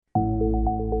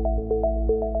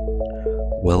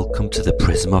Welcome to the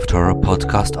Prism of Torah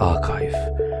podcast archive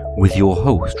with your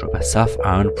host, Rabbi Asaf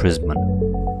Aaron Prisman.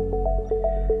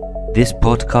 This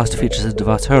podcast features a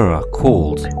Dvar Torah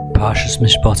called Parshas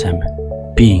Mishpatim,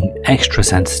 being extra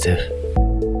sensitive.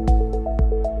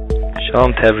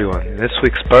 Shalom to everyone. In this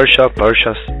week's Parshas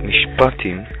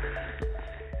Mishpatim,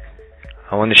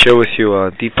 I want to share with you a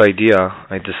deep idea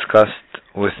I discussed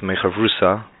with my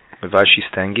chavrusa, Vashi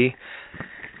Stangi,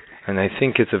 and I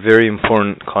think it's a very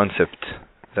important concept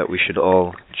that we should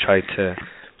all try to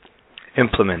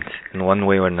implement in one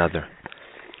way or another.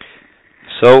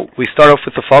 So we start off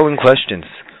with the following questions.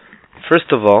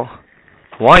 First of all,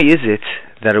 why is it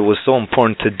that it was so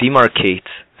important to demarcate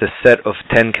the set of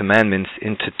 10 commandments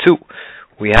into two?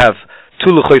 We have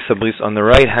two luchos sabris on the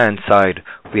right hand side.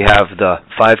 We have the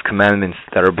 5 commandments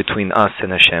that are between us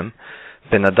and Hashem,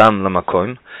 ben adam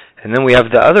lamakom, and then we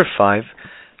have the other 5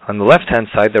 on the left hand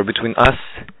side that are between us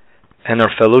and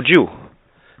our fellow Jew.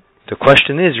 The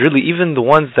question is, really, even the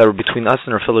ones that are between us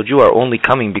and our fellow Jew are only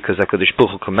coming because HaKadosh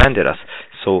Baruch Hu commanded us.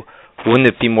 So wouldn't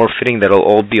it be more fitting that it'll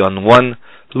all be on one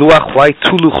luach? Why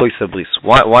two luchos sabris?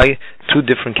 Why two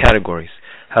different categories?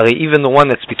 Even the one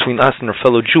that's between us and our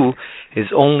fellow Jew is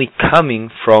only coming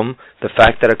from the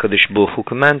fact that HaKadosh Baruch Hu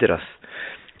commanded us.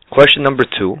 Question number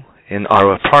 2, in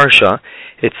our parsha,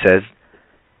 it says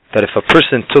that if a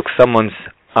person took someone's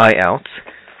eye out,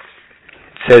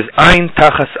 it says ein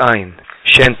tachas ein,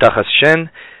 shen tachas shen,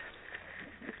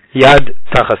 yad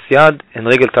tachas yad, and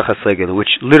regel tachas regel, which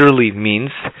literally means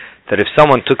that if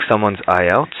someone took someone's eye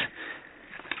out,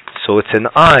 so it's an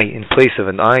eye in place of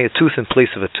an eye, a tooth in place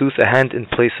of a tooth, a hand in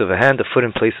place of a hand, a foot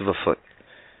in place of a foot.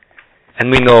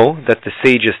 And we know that the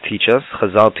sages teach us,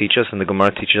 Chazal teach us, and the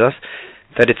Gemara teaches us,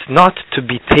 that it's not to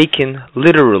be taken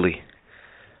literally,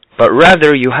 but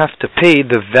rather you have to pay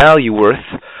the value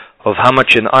worth of how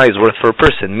much an eye is worth for a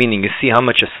person, meaning you see how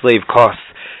much a slave costs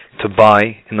to buy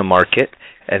in the market,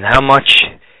 and how much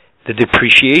the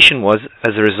depreciation was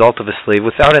as a result of a slave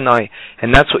without an eye,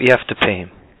 and that's what you have to pay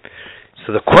him.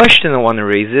 So the question I want to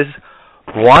raise is,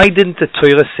 why didn't the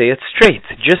Torah say it straight?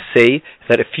 Just say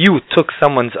that if you took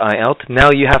someone's eye out,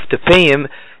 now you have to pay him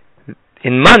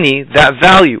in money that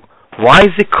value. Why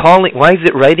is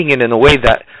it writing it in a way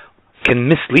that can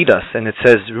mislead us, and it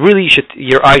says really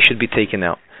your eye should be taken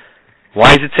out?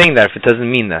 Why is it saying that if it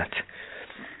doesn't mean that?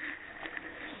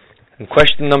 And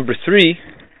question number 3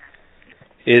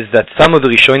 is that some of the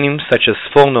Rishonim, such as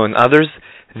Forno and others,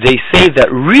 they say that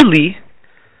really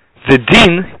the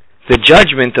din, the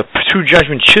judgment, the true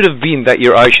judgment should have been that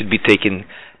your eye should be taken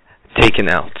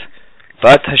out.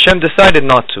 But Hashem decided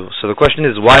not to. So the question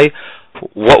is, why?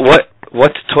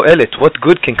 What to'elet, what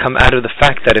good can come out of the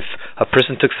fact that if a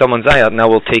person took someone's eye out, now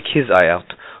we'll take his eye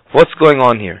out? What's going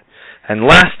on here? And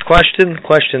last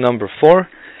question number 4.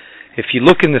 If you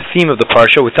look in the theme of the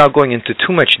parsha, without going into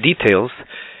too much details,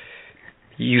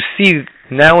 you see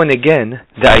now and again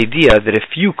the idea that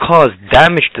if you cause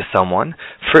damage to someone,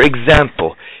 for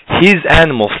example, his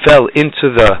animal fell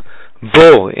into the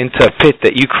bowl, into a pit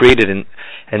that you created, and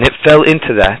it fell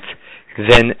into that,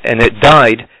 and it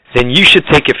died, then you should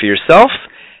take it for yourself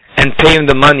and pay him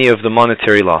the money of the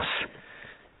monetary loss.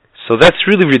 So that's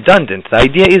really redundant. The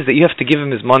idea is that you have to give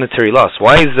him his monetary loss.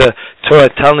 Why is the Torah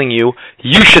telling you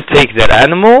should take that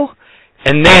animal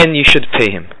and then you should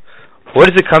pay him? What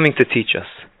is it coming to teach us?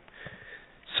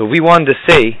 So we want to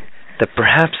say that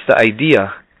perhaps the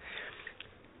idea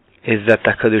is that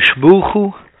HaKadosh Baruch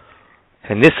Hu,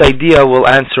 and this idea will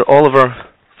answer all of our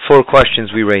 4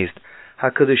 questions we raised.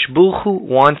 HaKadosh Baruch Hu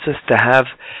wants us to have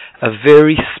a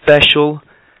very special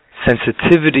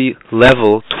sensitivity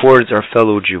level towards our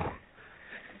fellow Jew.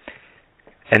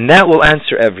 And that will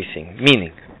answer everything.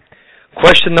 Meaning,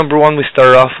 question number 1 we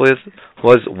started off with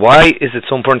was, why is it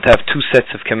so important to have 2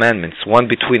 sets of commandments, one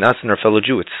between us and our fellow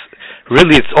Jew?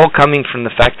 It's all coming from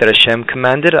the fact that Hashem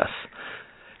commanded us.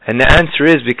 And the answer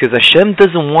is because Hashem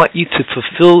doesn't want you to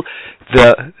fulfill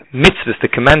the mitzvahs, the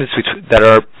commandments that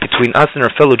are between us and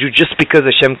our fellow Jew just because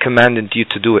Hashem commanded you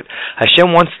to do it.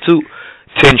 Hashem wants to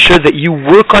ensure that you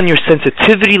work on your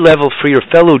sensitivity level for your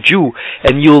fellow Jew,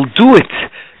 and you'll do it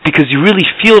because you really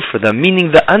feel for them. Meaning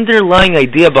the underlying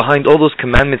idea behind all those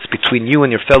commandments between you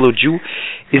and your fellow Jew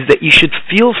is that you should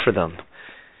feel for them.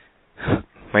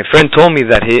 My friend told me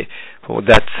that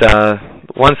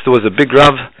once there was a big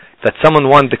Rav that someone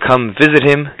wanted to come visit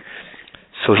him,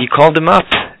 so he called him up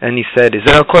and he said, "Is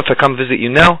it okay if I come visit you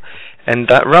now?" And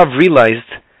that Rav realized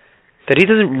that he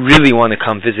doesn't really want to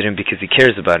come visit him because he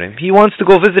cares about him. He wants to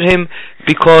go visit him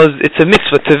because it's a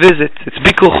mitzvah to visit. It's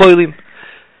Bikul Cholim.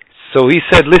 So he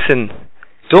said, "Listen,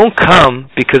 don't come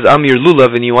because I'm your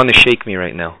lulav and you want to shake me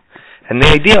right now." And the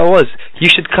idea was, you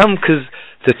should come because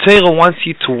The Torah wants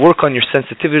you to work on your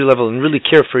sensitivity level and really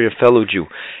care for your fellow Jew.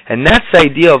 And that's the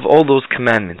idea of all those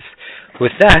commandments.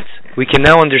 With that, we can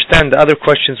now understand the other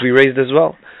questions we raised as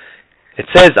well. It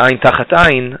says, Ayin tachat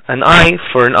ayin, an eye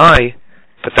for an eye,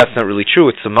 but that's not really true.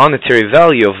 It's the monetary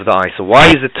value of the eye. So why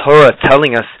is the Torah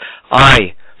telling us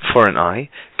eye for an eye?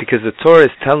 Because the Torah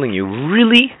is telling you,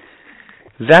 really,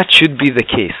 that should be the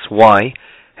case. Why?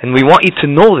 And we want you to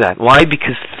know that. Why?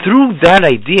 Because through that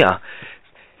idea,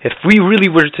 if we really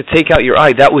were to take out your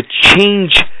eye, that would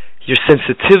change your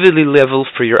sensitivity level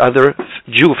for your other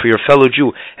Jew, for your fellow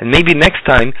Jew. And maybe next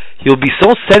time, you'll be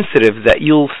so sensitive that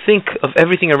you'll think of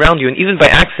everything around you, and even by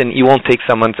accident, you won't take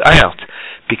someone's eye out,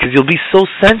 because you'll be so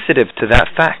sensitive to that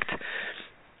fact.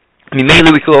 Maybe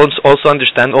we could also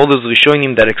understand all those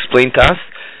Rishonim that explain to us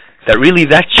that really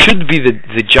that should be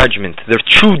the judgment. The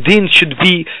true din should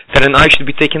be that an eye should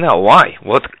be taken out. Why?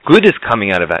 What good is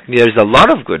coming out of that? There's a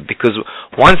lot of good, because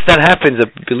once that happens,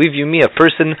 believe you me, a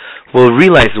person will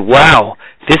realize, wow,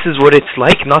 this is what it's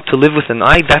like not to live with an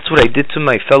eye. That's what I did to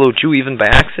my fellow Jew, even by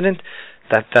accident.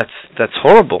 That's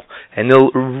horrible. And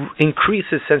it'll increase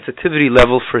his sensitivity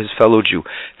level for his fellow Jew.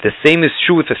 The same is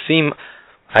true with the theme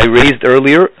I raised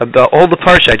earlier about all the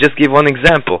parsha. I just gave one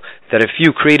example, that if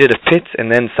you created a pit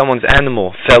and then someone's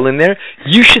animal fell in there,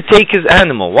 you should take his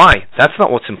animal. Why? That's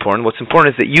not what's important. What's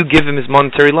important is that you give him his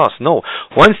monetary loss. No.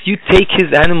 Once you take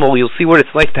his animal, you'll see what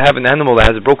it's like to have an animal that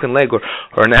has a broken leg or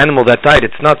an animal that died.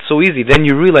 It's not so easy. Then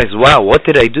you realize, wow, what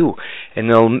did I do? And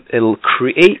it'll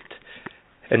create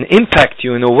and impact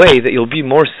you in a way that you'll be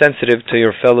more sensitive to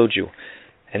your fellow Jew.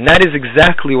 And that is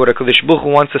exactly what HaKadosh Baruch Hu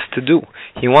wants us to do.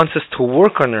 He wants us to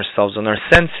work on ourselves, on our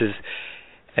senses,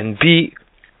 and be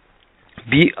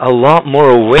a lot more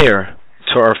aware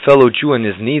to our fellow Jew and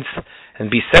his needs, and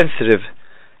be sensitive.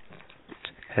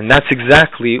 And that's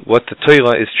exactly what the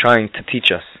Torah is trying to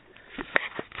teach us.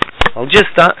 I'll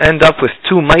just end up with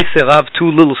two Maaseh Rav,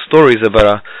 two little stories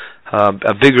about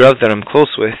a big Rav that I'm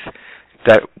close with,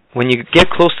 that when you get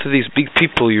close to these big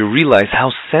people, you realize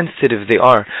how sensitive they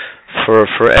are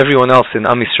for everyone else in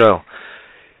Am Yisrael.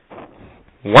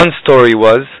 One story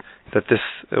was that it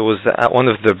was at one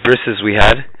of the brises we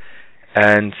had,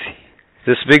 and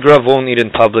this big Rav won't eat in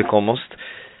public almost,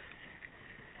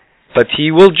 but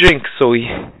he will drink. So he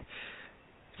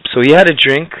had a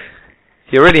drink.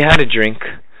 He already had a drink,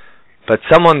 but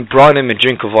someone brought him a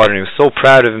drink of water, and he was so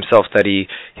proud of himself that he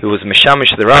was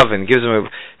meshamish the Rav and gives him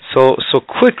so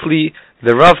quickly.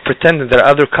 The Rav pretended that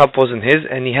other cup wasn't his,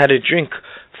 and he had a drink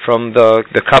from the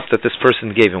cup that this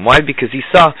person gave him. Why? Because he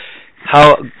saw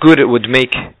how good it would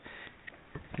make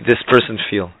this person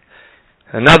feel.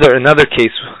 Another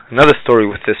story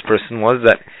with this person was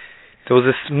that there was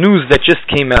this news that just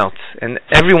came out, and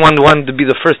everyone wanted to be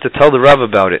the first to tell the Rav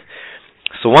about it.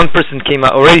 So one person came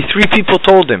out, already 3 people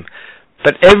told him,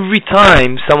 but every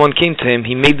time someone came to him,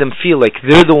 he made them feel like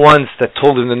they're the ones that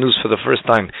told him the news for the first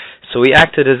time. So he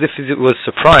acted as if he was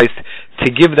surprised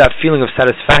to give that feeling of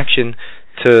satisfaction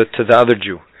to the other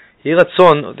Jew. Yeh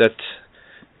Ratzon that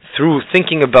through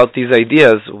thinking about these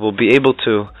ideas, we'll be able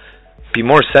to be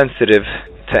more sensitive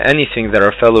to anything that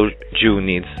our fellow Jew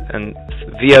needs, and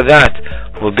via that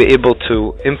we'll be able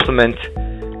to implement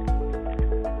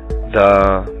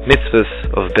the mitzvahs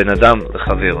of Ben Adam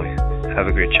L'Chaveroi. Have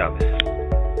a great Shabbos.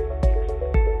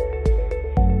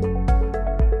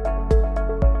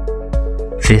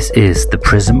 This is the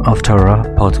Prism of Torah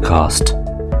podcast.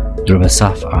 Rabbi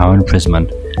Asaf Aaron Prisman.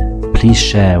 Please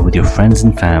share with your friends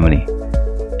and family.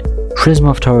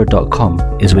 prismoftorah.com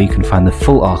is where you can find the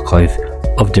full archive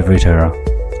of Divrei Torah.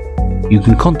 You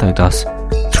can contact us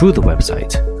through the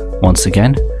website. Once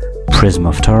again,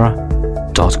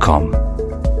 prismoftorah.com.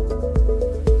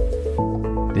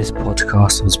 This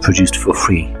podcast was produced for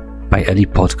free by Eli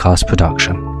Podcast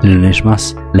Production.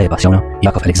 L'Nishmas, Le'Bas Yona,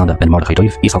 Yaakov Alexander Ben Mordechai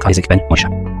Toiv, Yitzhak Isaac Ben Moshe.